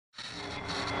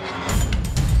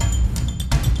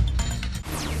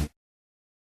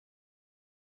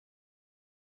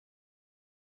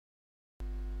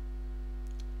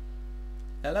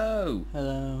Hello.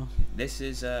 Hello. This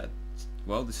is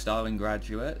well, the Starling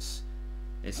graduates.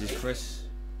 This is Chris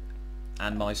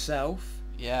and myself.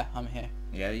 Yeah, I'm here.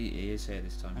 Yeah, he is here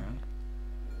this time around.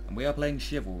 And we are playing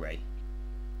Chivalry.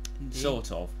 Indeed.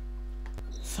 Sort of.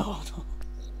 Sort of.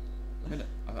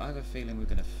 I have a feeling we're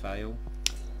gonna fail.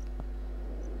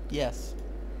 Yes.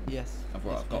 Yes. I've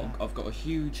got a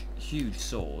huge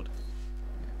sword.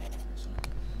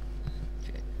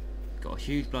 Got a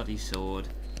huge bloody sword,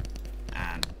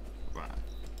 and right,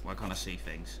 why can't I see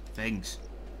things? Things.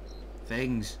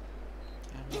 Terry,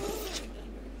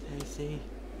 see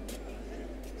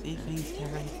things,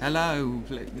 Terry. Hello,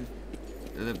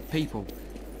 the people.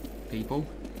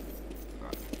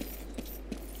 Right.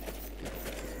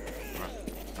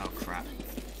 Oh crap.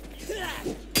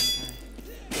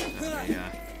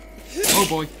 Oh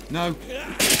boy, no.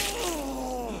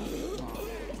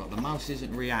 But the mouse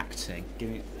isn't reacting. Give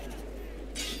me.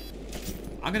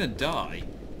 I'm gonna die.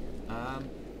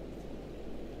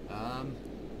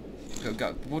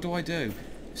 What do I do?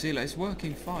 See, like, it's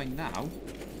working fine now.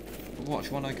 But watch,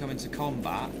 when I come into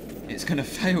combat, it's gonna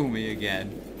fail me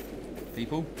again.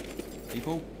 People?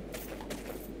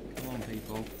 Come on,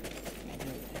 people.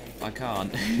 I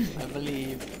can't. I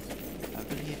believe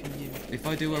in you. If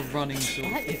I do a running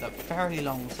sword... That is a very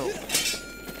long sword.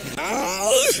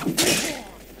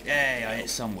 Yay, I hit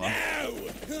someone.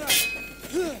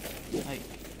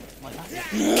 Like that.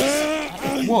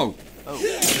 Whoa! Oh,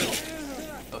 hello.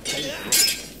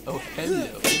 Oh, hello.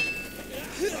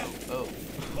 Oh.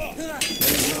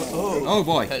 Oh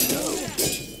boy. Hello.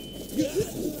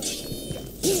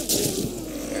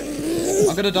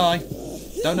 I'm gonna die.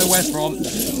 Don't know where from.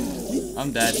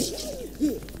 I'm dead.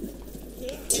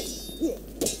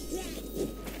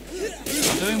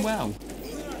 I'm doing well.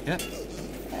 Yep.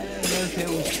 No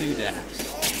kills, 2 deaths.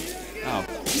 Oh.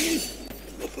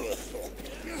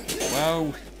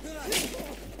 Well,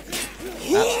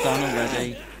 that's done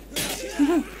already.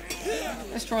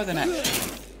 Let's try the next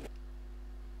one.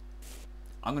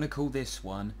 I'm going to call this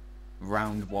one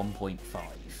round 1.5.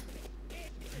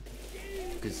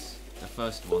 Because the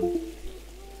first one,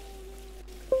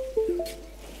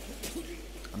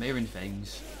 I'm hearing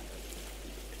things.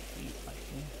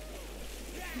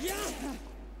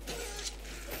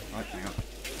 Right, hang on.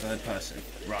 Third person.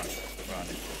 Run.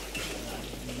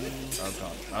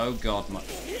 Oh god, my...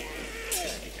 There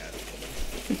we go.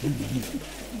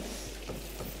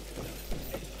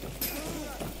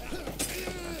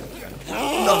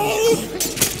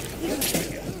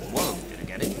 Whoa, did I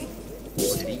get him?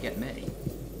 Or did he get me?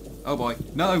 Oh boy.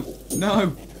 No!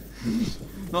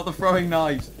 Not the throwing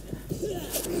knives!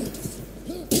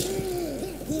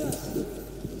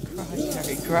 Cry,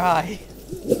 Terry, cry.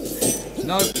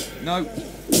 No!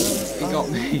 He got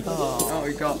me. Oh,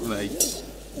 he got me.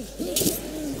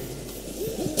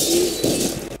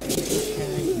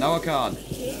 No, I can't.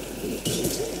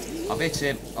 I've hit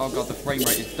him. Oh god, the frame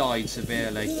rate has died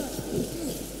severely.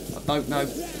 I don't know.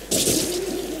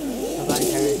 Bye,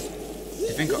 Terry. Do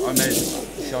you think I may...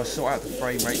 Shall I sort out the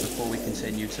frame rate before we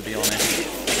continue, to be honest?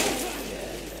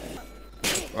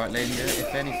 Right, Linda,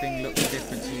 if anything looks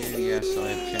different to you, yes, I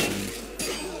have changed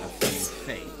a few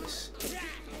things.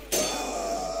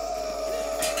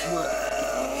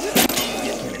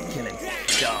 Kill him.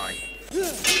 Die.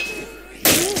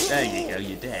 There you go,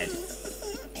 you're dead.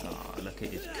 Oh, look at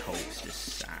his corpse just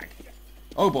sag.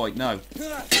 Oh boy, no.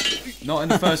 Not in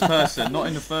the first person, no!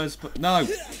 What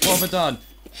have I done?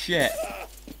 Shit.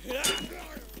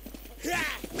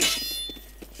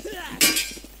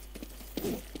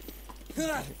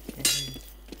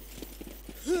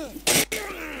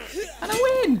 And I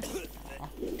win!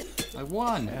 I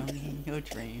won! Only in your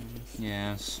dreams.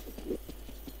 Yes.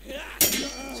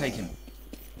 Take him.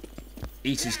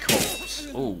 Eat his corpse.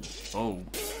 Oh.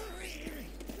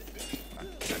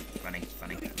 Running.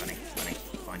 Finding people.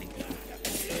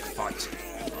 Fight.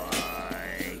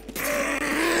 Right.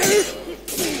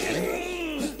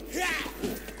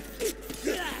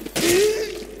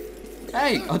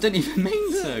 Hey, I didn't even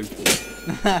mean to.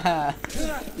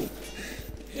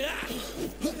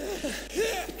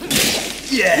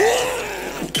 Yeah!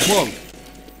 Whoa!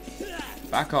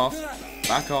 Back off.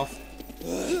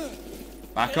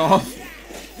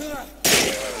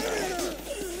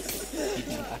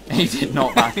 He did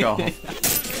not back off.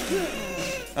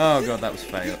 Oh god, that was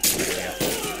fail.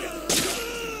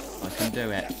 I can do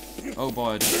it. Oh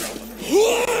boy.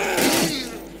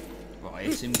 Right,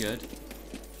 hit him good.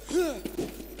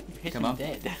 Hit Come him on.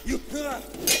 dead.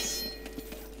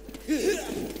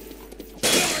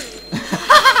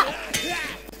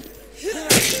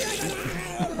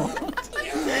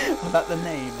 Was that the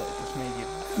name that just made you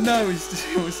No,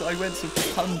 I went to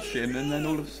punch him, and then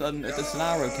all of a sudden, just an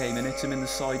arrow came and hit him in the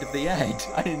side of the head.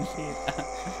 I didn't see that.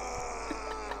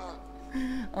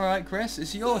 All right, Chris,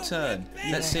 it's your turn.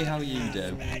 Let's see how you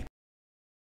do.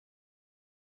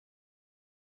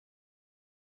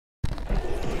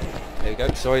 There you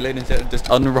go. Sorry, ladies and gentlemen, just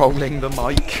unrolling the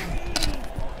mic.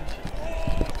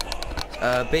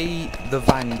 Be the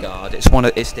Vanguard.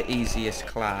 It's the easiest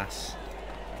class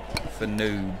for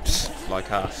noobs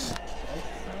like us.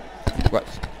 Right,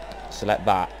 select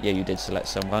that. Yeah, you did select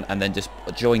someone, and then just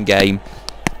join game,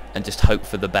 and just hope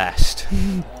for the best.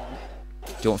 Do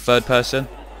you want third person?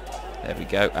 There we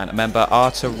go. And remember,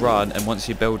 R to run, and once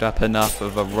you build up enough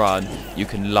of a run, you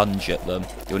can lunge at them.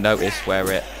 You'll notice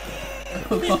where it.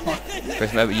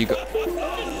 Chris, remember you got.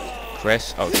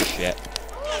 Chris, oh shit.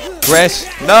 Chris,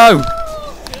 no.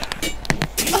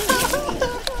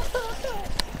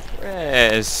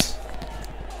 Chris,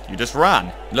 you just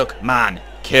ran. Look, man,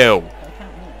 kill.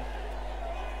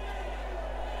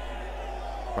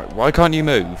 Right, why can't you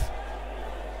move?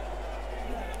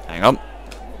 Hang on.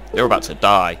 You're about to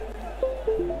die.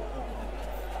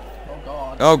 Oh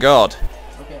god. Oh god.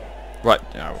 Okay. Right,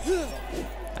 now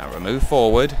remove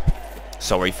forward.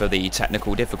 Sorry for the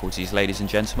technical difficulties, ladies and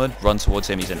gentlemen. Run towards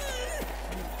him, he's in.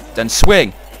 Then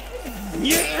swing!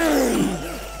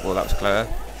 Well, that was clever.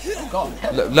 Oh god.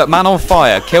 Look, man on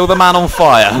fire. Kill the man on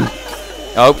fire.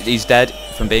 Oh, he's dead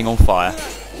from being on fire.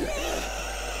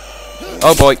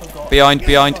 Oh boy. Behind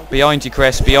you,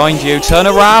 Chris. Behind you. Turn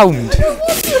around!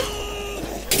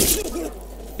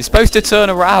 You're supposed to turn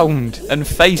around and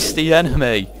face the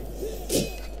enemy.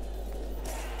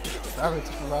 Sorry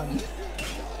to run.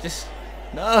 Just...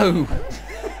 No!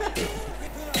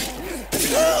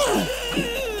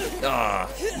 Ah!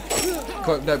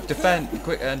 Quick, no, defend!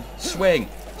 Quick, and swing!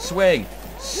 Swing!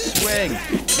 Swing!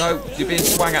 No, you're being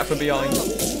swung at from behind.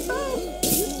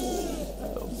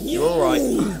 You're alright.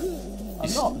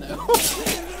 I'm not, no.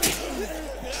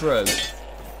 True. Seems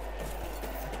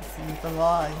to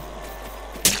lie.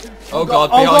 Oh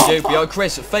god, behind you, behind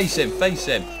Chris, face him, face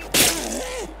him.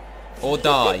 Or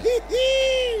die.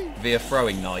 Via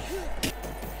throwing knife.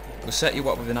 We'll set you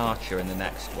up with an archer in the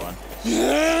next one. You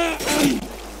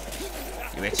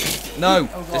hit him. No!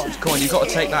 Come on, you've got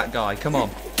to take that guy, come on.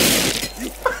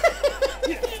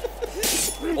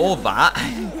 Or that.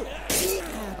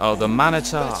 Oh, the man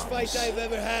at arms. Best fight I've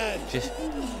ever had. Just...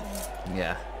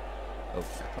 Yeah. Oh.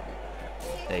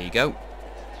 There you go.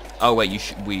 Oh wait,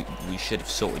 we should have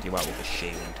sorted you out with a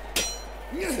shield.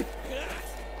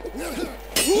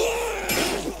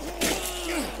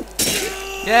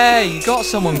 Yay, you got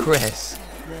someone, Chris.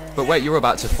 But wait, you're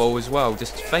about to fall as well.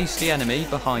 Just face the enemy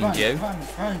behind you.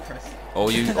 Run, Chris.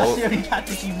 Or you. That's the only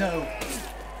tactic you know.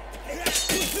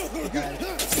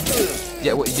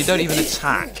 Yeah, well, you don't even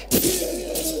attack.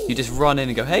 You just run in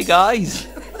and go, "Hey guys."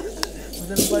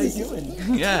 What's everybody doing?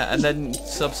 Yeah, and then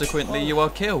subsequently you are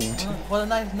killed. What a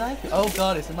nice knife. Oh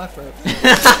god, it's in my throat.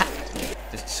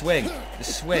 Just swing.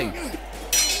 Just swing.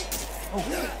 Oh,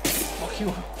 fuck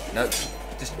you. No,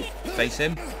 just face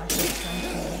him.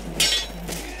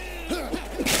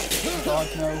 God,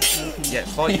 no. Yeah,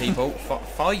 fight people.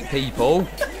 Fight people.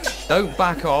 Don't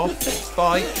back off.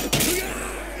 Fight.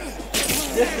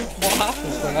 This is what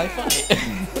happens when I fight.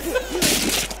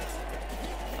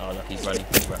 Oh look, he's running.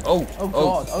 Oh, Oh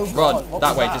god, oh run god. What that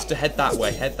was way. that? Just to head that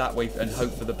way and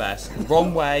hope for the best.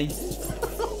 Wrong way.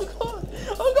 Oh god.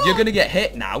 Oh god. You're gonna get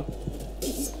hit now.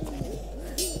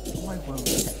 Oh, I won't.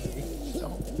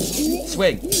 Stop.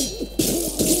 Swing.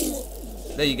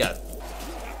 There you go.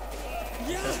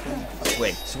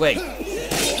 Swing, swing,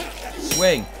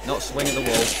 swing. Not swing at the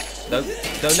wall. Don't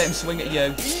let him swing at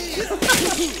you.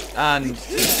 And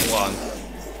he swung.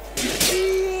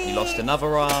 You lost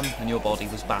another arm, and your body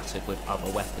was battered with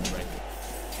other weaponry.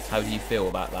 How do you feel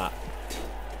about that?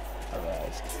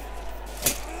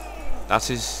 That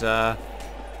is,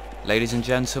 ladies and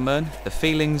gentlemen, the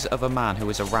feelings of a man who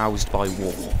is aroused by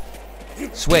war.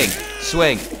 Swing,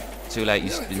 swing. Too late.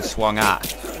 You've been swung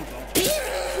at.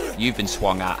 You've been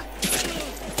swung at.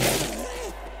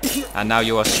 And now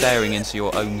you are staring into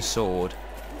your own sword.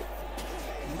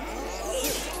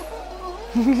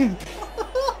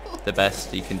 The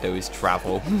best you can do is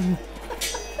travel.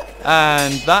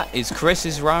 And that is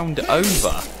Chris's round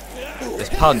over.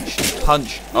 Just punch,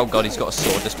 punch. Oh god, he's got a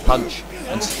sword. Just punch.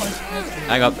 And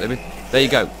hang on. There you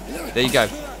go. There you go.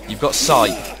 You've got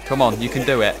sight. Come on, you can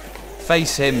do it.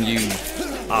 Face him, you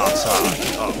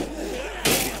artard. Oh.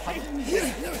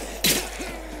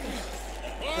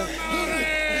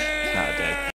 That'll do.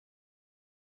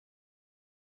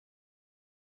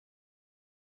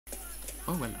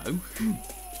 Oh, hello.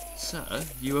 Sir,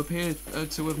 you appear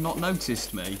to have not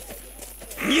noticed me.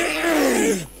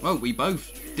 Well, we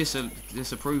both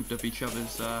disapproved of each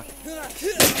other's.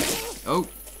 Oh.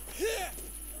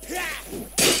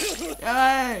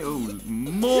 Hey! Oh,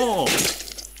 more!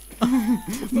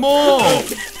 More!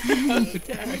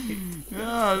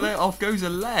 Oh, off goes a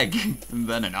leg, and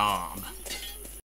then an arm.